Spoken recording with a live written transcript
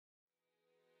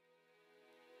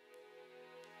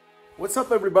What's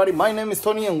up everybody, my name is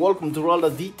Tony and welcome to Raw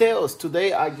Details.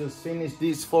 Today I just finished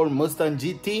this Ford Mustang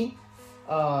GT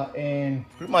and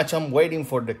pretty much I'm waiting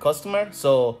for the customer,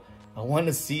 so I want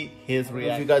to see his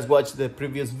reaction. If you guys watched the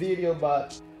previous video,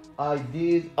 but I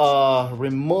did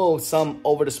remove some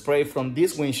over the spray from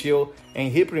this windshield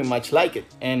and he pretty much liked it.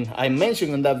 And I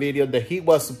mentioned in that video that he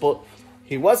was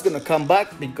gonna come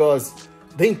back because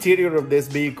the interior of this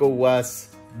vehicle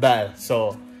was bad.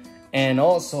 So, and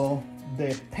also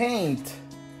the paint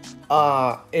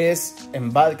is in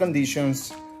bad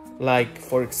conditions. Like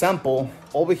for example,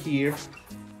 over here,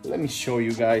 let me show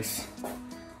you guys.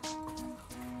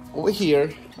 Over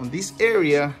here on this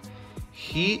area,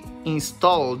 he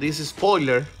installed this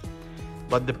spoiler,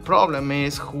 but the problem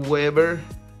is whoever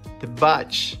the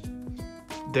batch,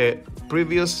 the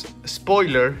previous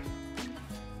spoiler,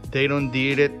 they don't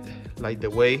did it like the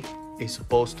way it's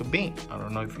supposed to be. I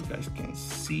don't know if you guys can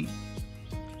see,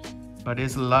 but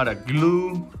there's a lot of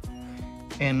glue,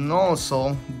 and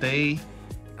also they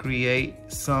create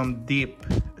some deep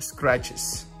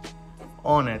scratches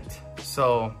on it.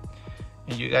 So,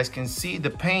 and you guys can see the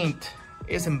paint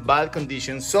is in bad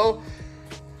condition. So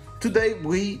today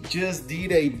we just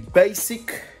did a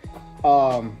basic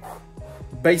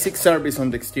service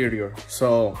on the exterior.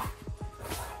 So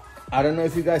I don't know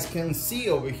if you guys can see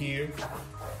over here.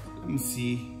 Let me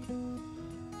see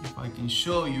if I can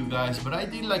show you guys, but I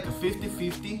did like a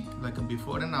 50-50, like a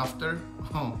before and after.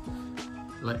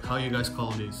 Like how you guys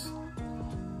call this?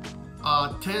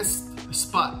 Test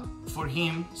spot for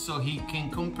him so he can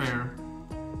compare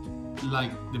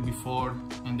like the before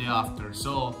and the after.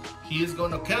 So he is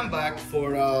gonna come back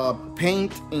for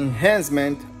paint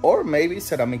enhancement or maybe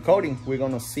ceramic coating. We're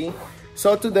gonna see.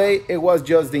 So today it was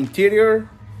just the interior,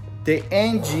 the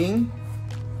engine,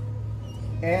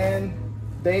 and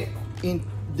the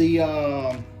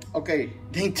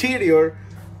interior,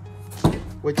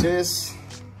 which is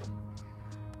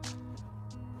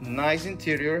nice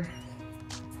interior.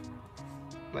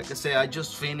 Like I say, I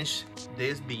just finished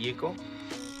this vehicle.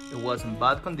 It was in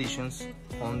bad conditions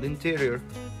on the interior,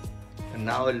 and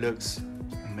now it looks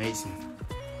amazing.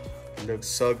 It looks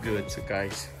so good, so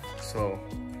guys. So,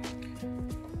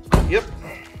 yep.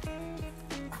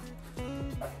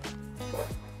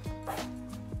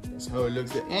 That's how it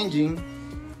looks, the engine.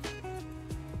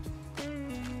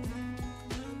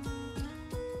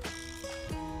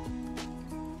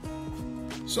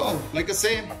 So, like I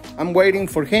said, I'm waiting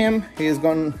for him. He's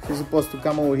supposed to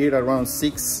come over here around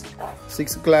 6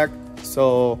 o'clock.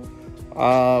 So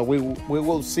we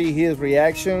will see his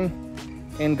reaction.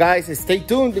 And guys, stay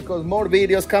tuned because more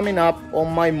videos coming up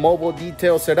on my mobile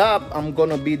detail setup. I'm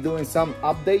gonna be doing some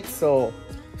updates, so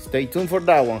stay tuned for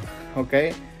that one,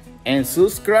 okay? And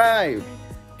subscribe,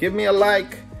 give me a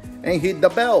like, and hit the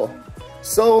bell.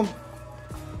 So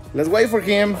let's wait for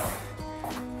him.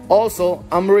 Also,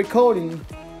 I'm recording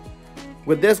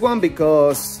with this one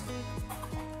because,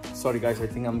 sorry guys, I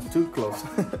think I'm too close.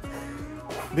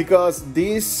 Because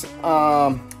this,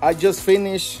 I just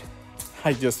finished,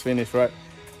 right?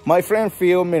 My friend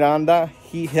Phil Miranda,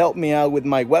 he helped me out with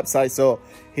my website. So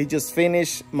he just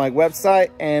finished my website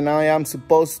and I am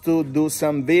supposed to do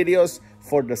some videos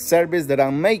for the service that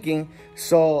I'm making.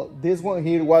 So this one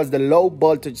here was the low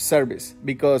voltage service,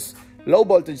 because low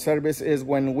voltage service is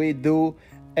when we do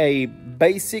a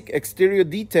basic exterior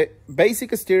detail,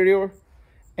 basic exterior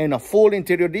and a full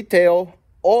interior detail,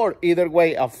 or either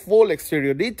way, a full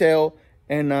exterior detail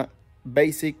and a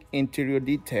basic interior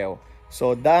detail.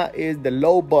 So that is the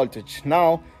low voltage.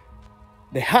 Now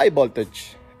the high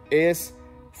voltage is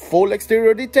full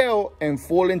exterior detail and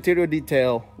full interior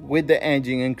detail with the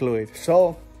engine included.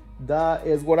 So that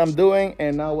is what I'm doing,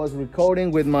 and I was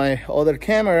recording with my other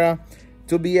camera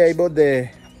to be able to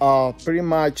pretty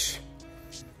much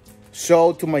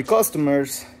show to my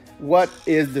customers what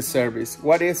is the service,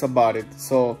 what is about it,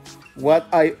 so what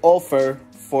I offer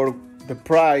for the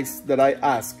price that I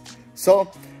ask. So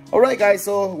all right guys,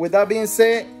 so with that being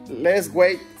said, let's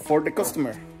wait for the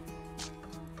customer.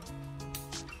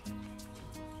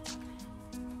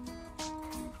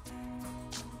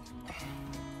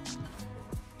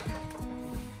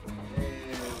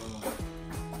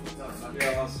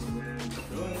 Yeah, awesome, man.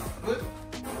 Doing good?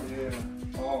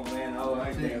 Yeah. Oh man, I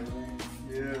like that, man.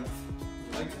 Yeah.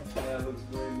 Like it? Yeah, it looks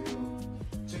brand new.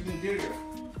 Check the interior.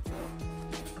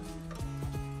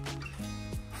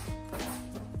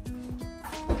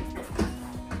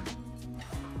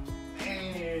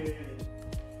 Hey.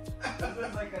 This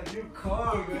looks like a new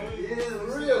car, man. Yeah, it's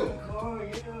Looks real. like a car,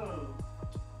 yeah.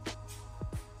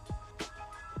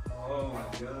 Oh my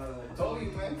god. I told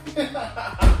you, man.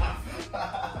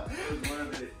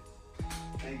 Love it.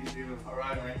 Thank you, dude. All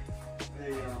right, man.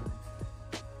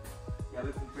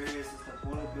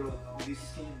 pero dices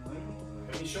que nuevo.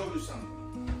 Let me show you something.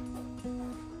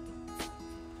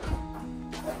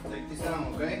 Take this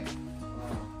down, okay?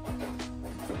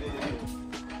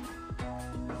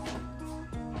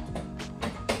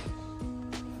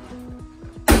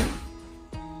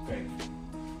 Okay.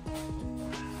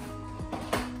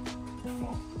 Come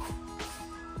on.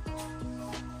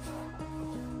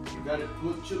 You gotta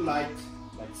put your light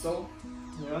like so,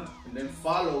 Yeah. and then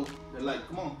follow the light.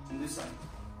 Come on this side.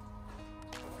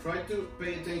 Try to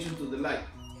pay attention to the light.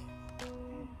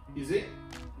 You see?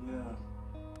 Yeah.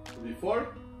 Before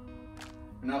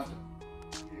and after.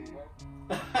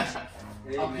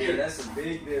 Hey, Up man, here. that's a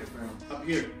big difference. Up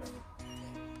here.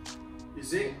 You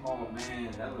see? Oh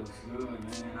man, that looks good,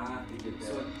 man. I have to get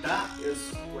So that. that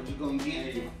is what you're gonna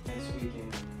get. Hey, next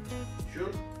weekend.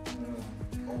 Sure?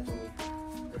 Hopefully.